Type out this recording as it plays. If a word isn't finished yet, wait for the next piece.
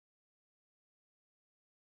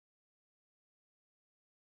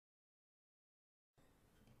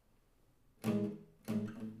I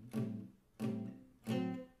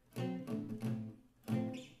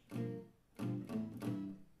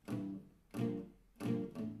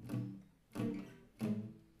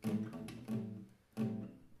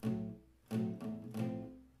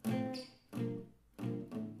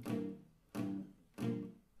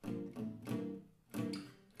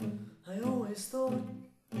always thought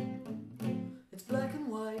it's black and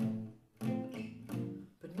white,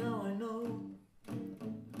 but now I know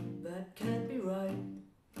that can't be right.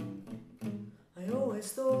 I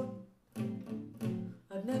always thought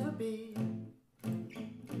I'd never be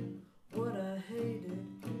what I hated,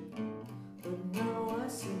 but now I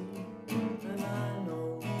see, and I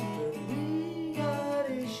know that we got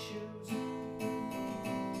issues.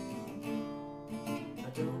 I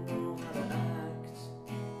don't know how to act,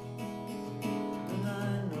 and I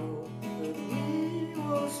know that we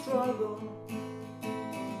will struggle.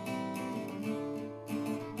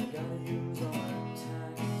 I gotta use all my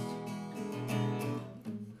tact.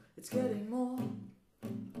 It's getting more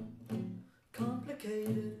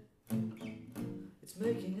complicated. It's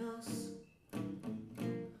making us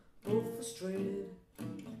both frustrated.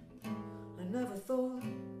 I never thought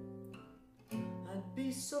I'd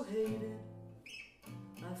be so hated.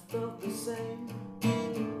 I felt the same